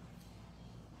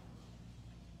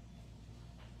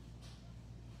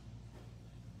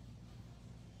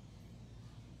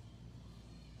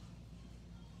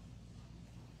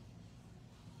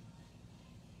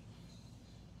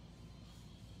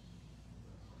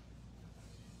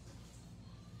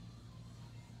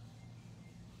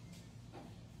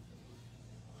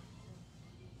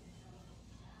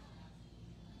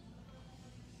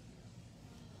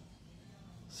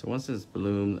 So once it's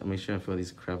bloomed, make sure I fill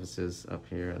these crevices up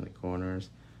here in the corners.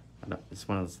 I just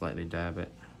want to slightly dab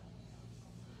it.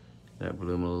 Let it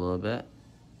bloom a little bit.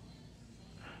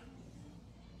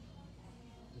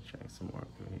 Drag some more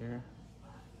through here.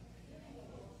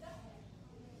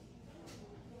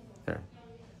 There.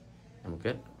 I'm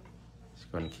good.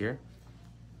 Just go ahead and cure.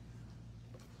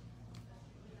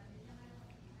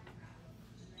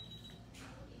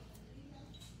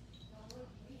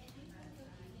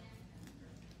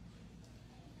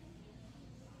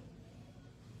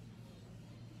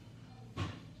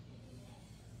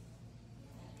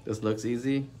 This looks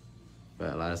easy,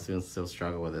 but a lot of students still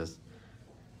struggle with this.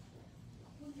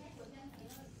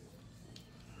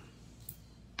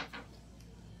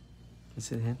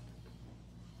 Is it in?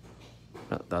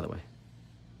 No, the other way.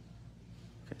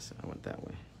 Okay, so I went that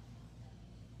way.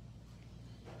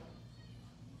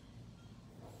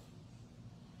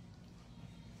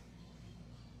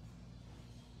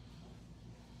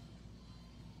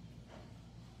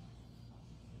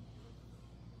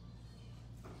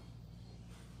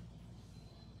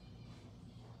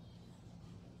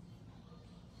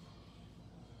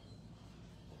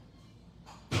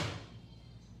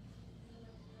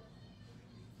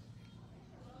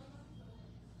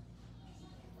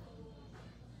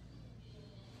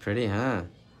 Pretty, huh?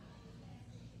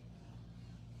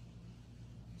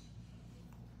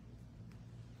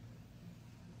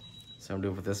 So I'm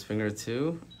doing with this finger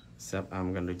too, except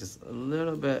I'm gonna do just a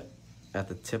little bit at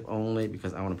the tip only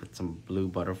because I want to put some blue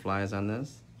butterflies on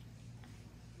this.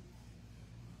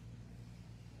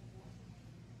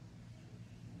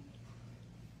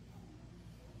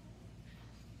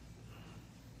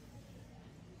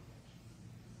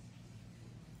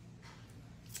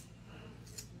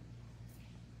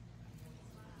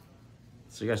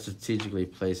 So you gotta strategically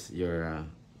place your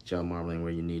gel marbling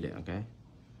where you need it, okay?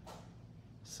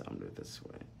 So I'm doing it this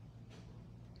way.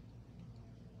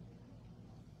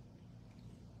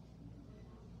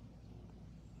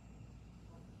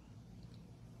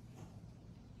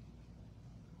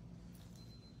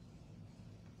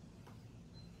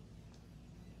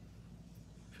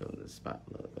 Fill in the spot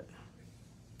a little bit.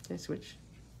 Okay, switch.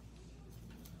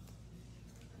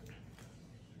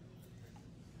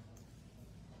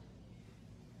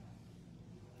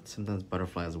 Sometimes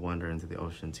butterflies wander into the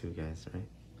ocean too, guys, right?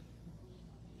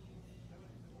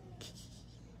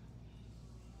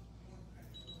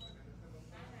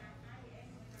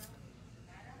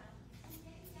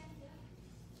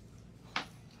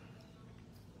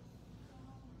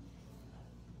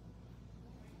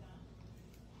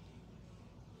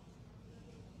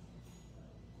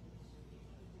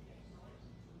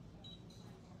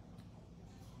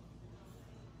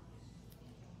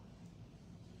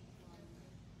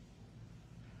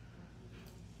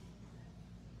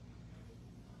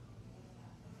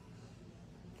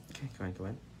 Okay, go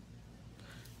ahead.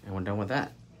 And we're done with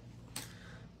that.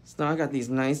 So now I got these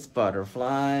nice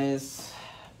butterflies.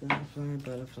 Butterfly,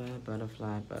 butterfly,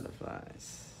 butterfly,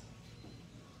 butterflies.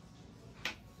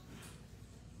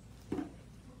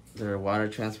 They're water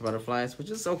transfer butterflies,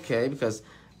 which is okay because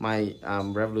my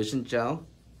evolution gel,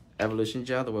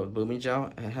 the blooming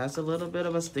gel, it has a little bit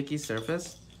of a sticky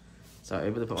surface. So I'm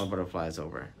able to put my butterflies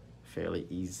over fairly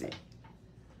easy.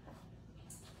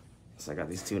 So I got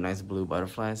these two nice blue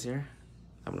butterflies here.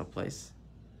 I'm gonna place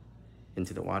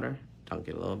into the water, dunk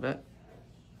it a little bit.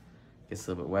 Gets a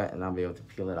little bit wet and I'll be able to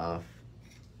peel it off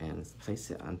and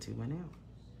place it onto my nail.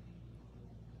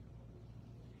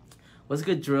 What's a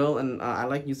good drill, and I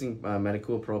like using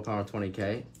Medicool Pro Power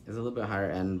 20K. It's a little bit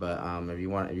higher end, but if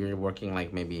you're working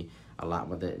like maybe a lot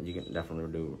with it, you can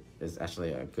definitely do. It's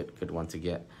actually a good one to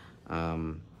get.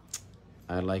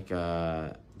 I like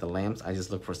the lamps. I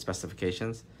just look for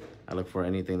specifications. I look for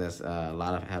anything that's have a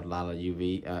lot of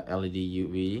UV, LED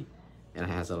UV, and it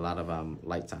has a lot of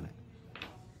lights on it.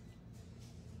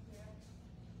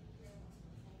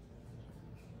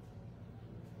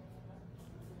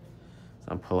 So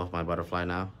I'm pull off my butterfly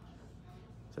now,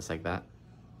 just like that.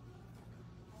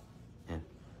 And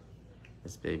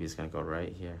this baby's gonna go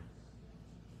right here.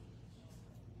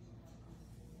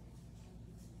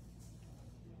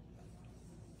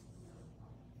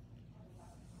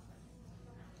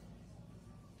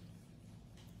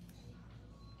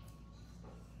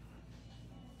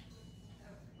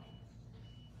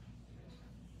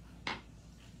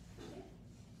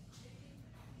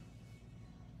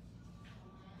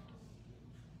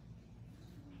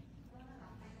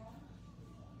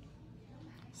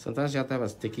 Sometimes you have to have a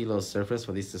sticky little surface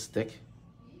for these to stick.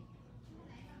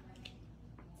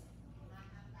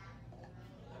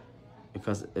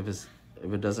 Because if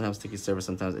it doesn't have sticky surface,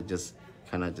 sometimes it just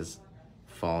kind of just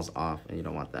falls off, and you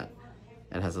don't want that.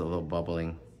 It has a little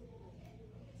bubbling.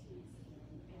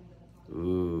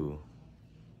 Ooh,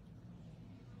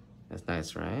 that's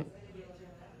nice, right?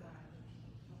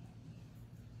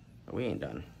 But we ain't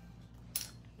done.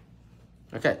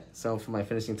 Okay, so for my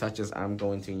finishing touches, I'm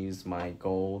going to use my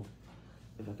gold,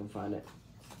 if I can find it.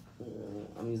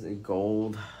 I'm using a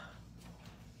gold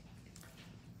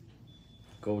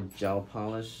gel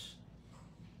polish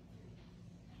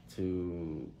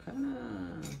to kind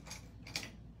of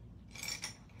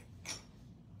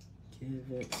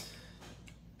give it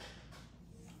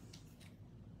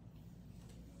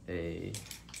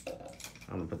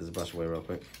I'm gonna put this brush away real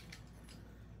quick.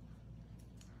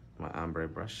 My ombre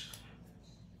brush.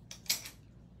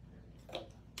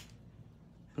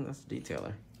 And that's the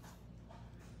detailer.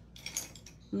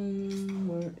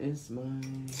 Where is my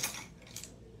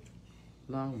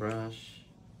long brush?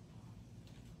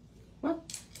 What?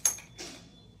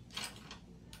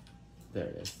 There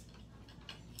it is.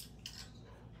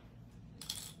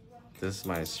 This is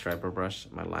my striper brush,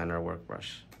 my liner work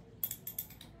brush.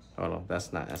 Oh no,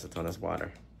 that's not acetone, that's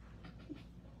water.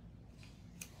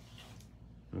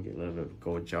 Let me get a little bit of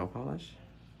gold gel polish.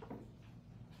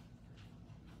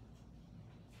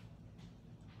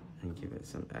 And give it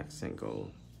some accent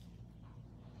gold.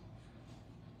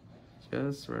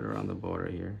 just right around the border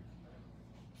here.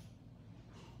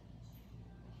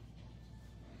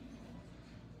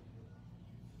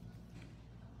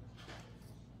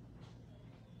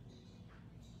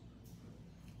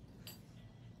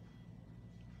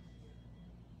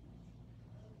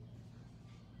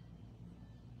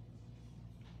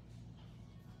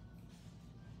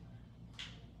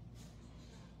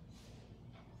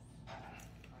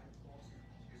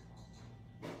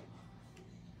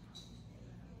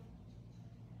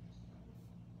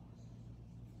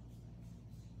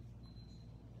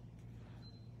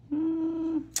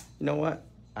 You know what?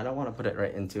 I don't want to put it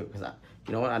right into it because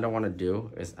you know what I don't want to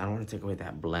do is I don't want to take away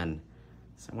that blend.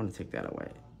 So I want to take that away.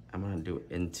 I'm going to do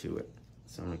it into it.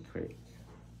 So I'm going to create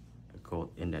a gold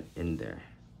indent in there.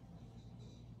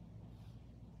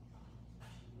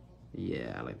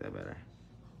 Yeah, I like that better.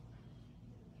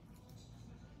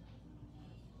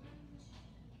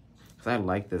 Because I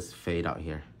like this fade out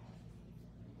here.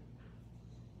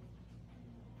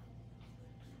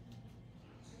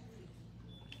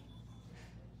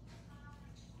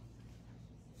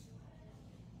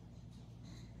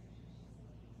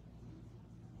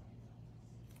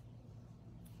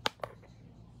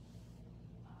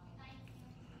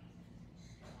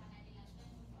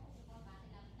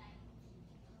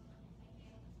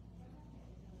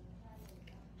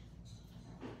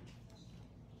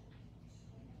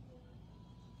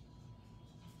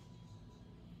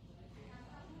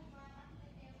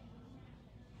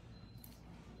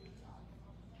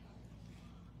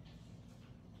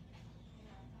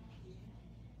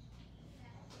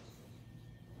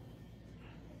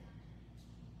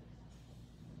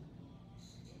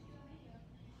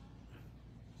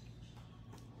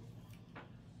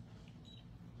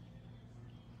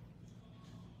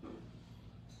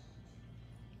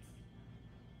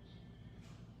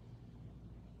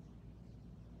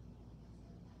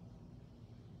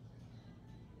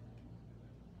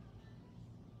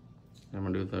 I'm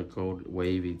gonna do the gold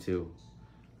wavy too.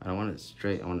 I don't want it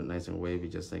straight, I want it nice and wavy,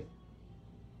 just like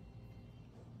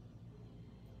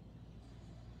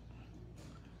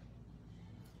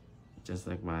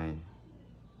my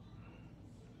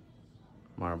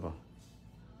marble.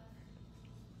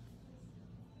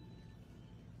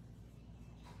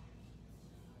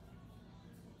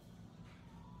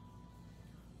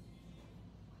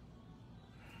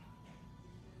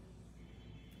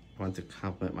 I want to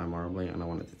complement my marbling and I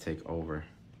want it to take over.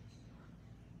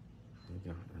 There we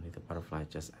go. I need the butterfly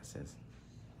just as is.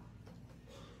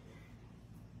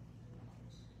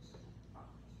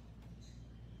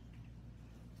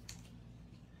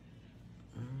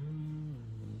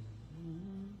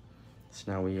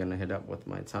 So now we're gonna hit up with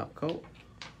my top coat.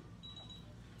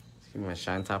 Let's give me my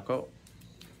shine top coat.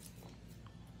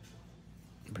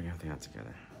 Bring everything out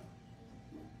together.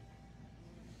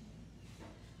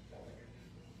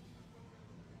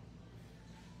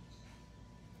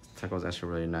 This top is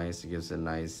actually really nice. It gives a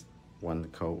nice one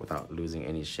coat without losing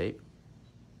any shape.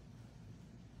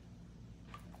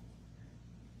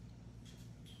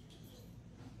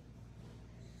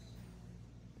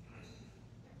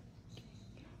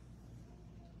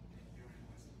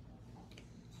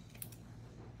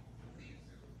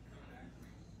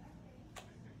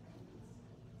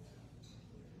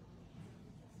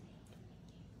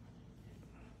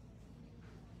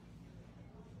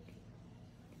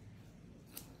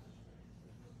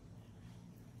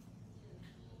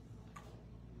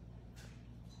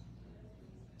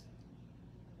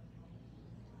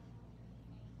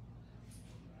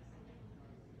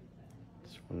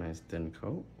 A nice thin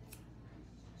coat.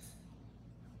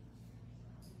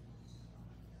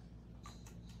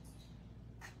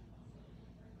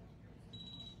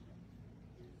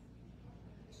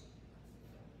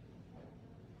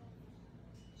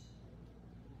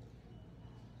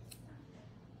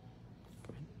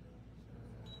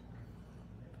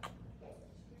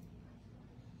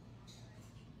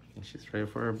 And she's ready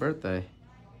for her birthday.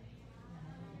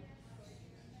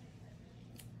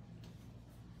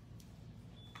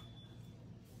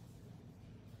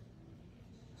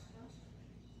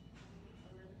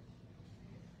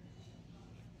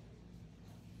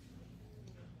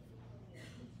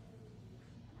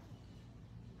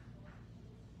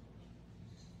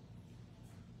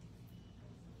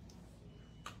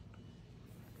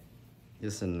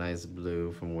 This is a nice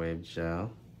blue from Wavegel.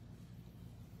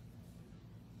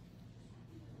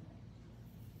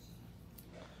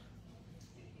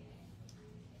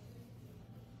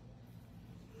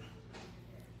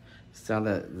 See how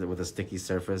that with a sticky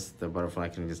surface, the butterfly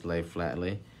can just lay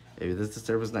flatly. If this the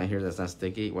surface not here that's not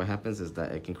sticky, what happens is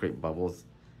that it can create bubbles.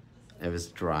 If it's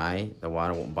dry, the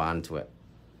water won't bond to it,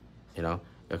 you know?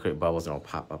 it'll create bubbles and it'll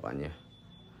pop up on you.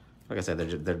 Like I said,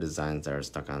 they're designs that are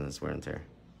stuck on this wear and tear.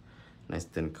 Nice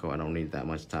thin coat. I don't need that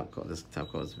much top coat. This top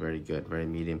coat is very good, very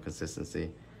medium consistency,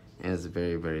 and it's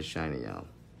very, very shiny, y'all.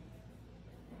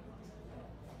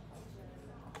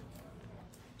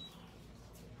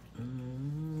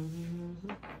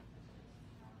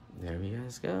 There we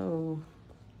guys go.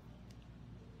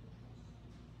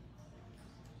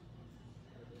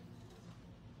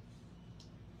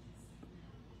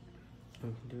 We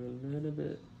can do a little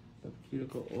bit of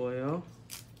cuticle oil.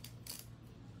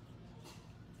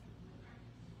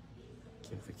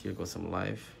 Give the cuticle some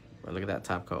life. But look at that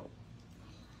top coat.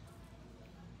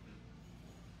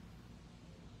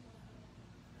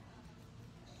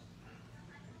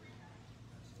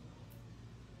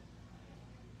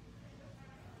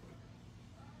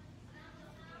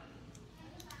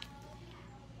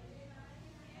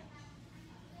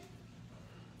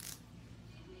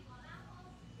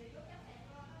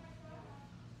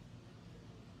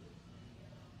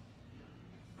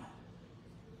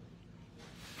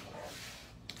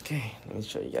 Okay, let me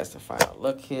show you guys the final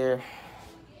look here.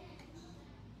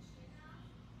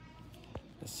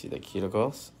 Let's see the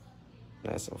cuticles.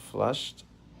 Nice and flushed.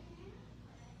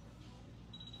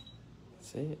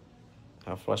 See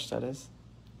how flushed that is?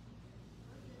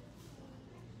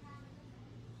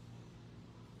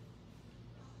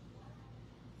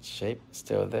 Shape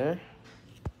still there.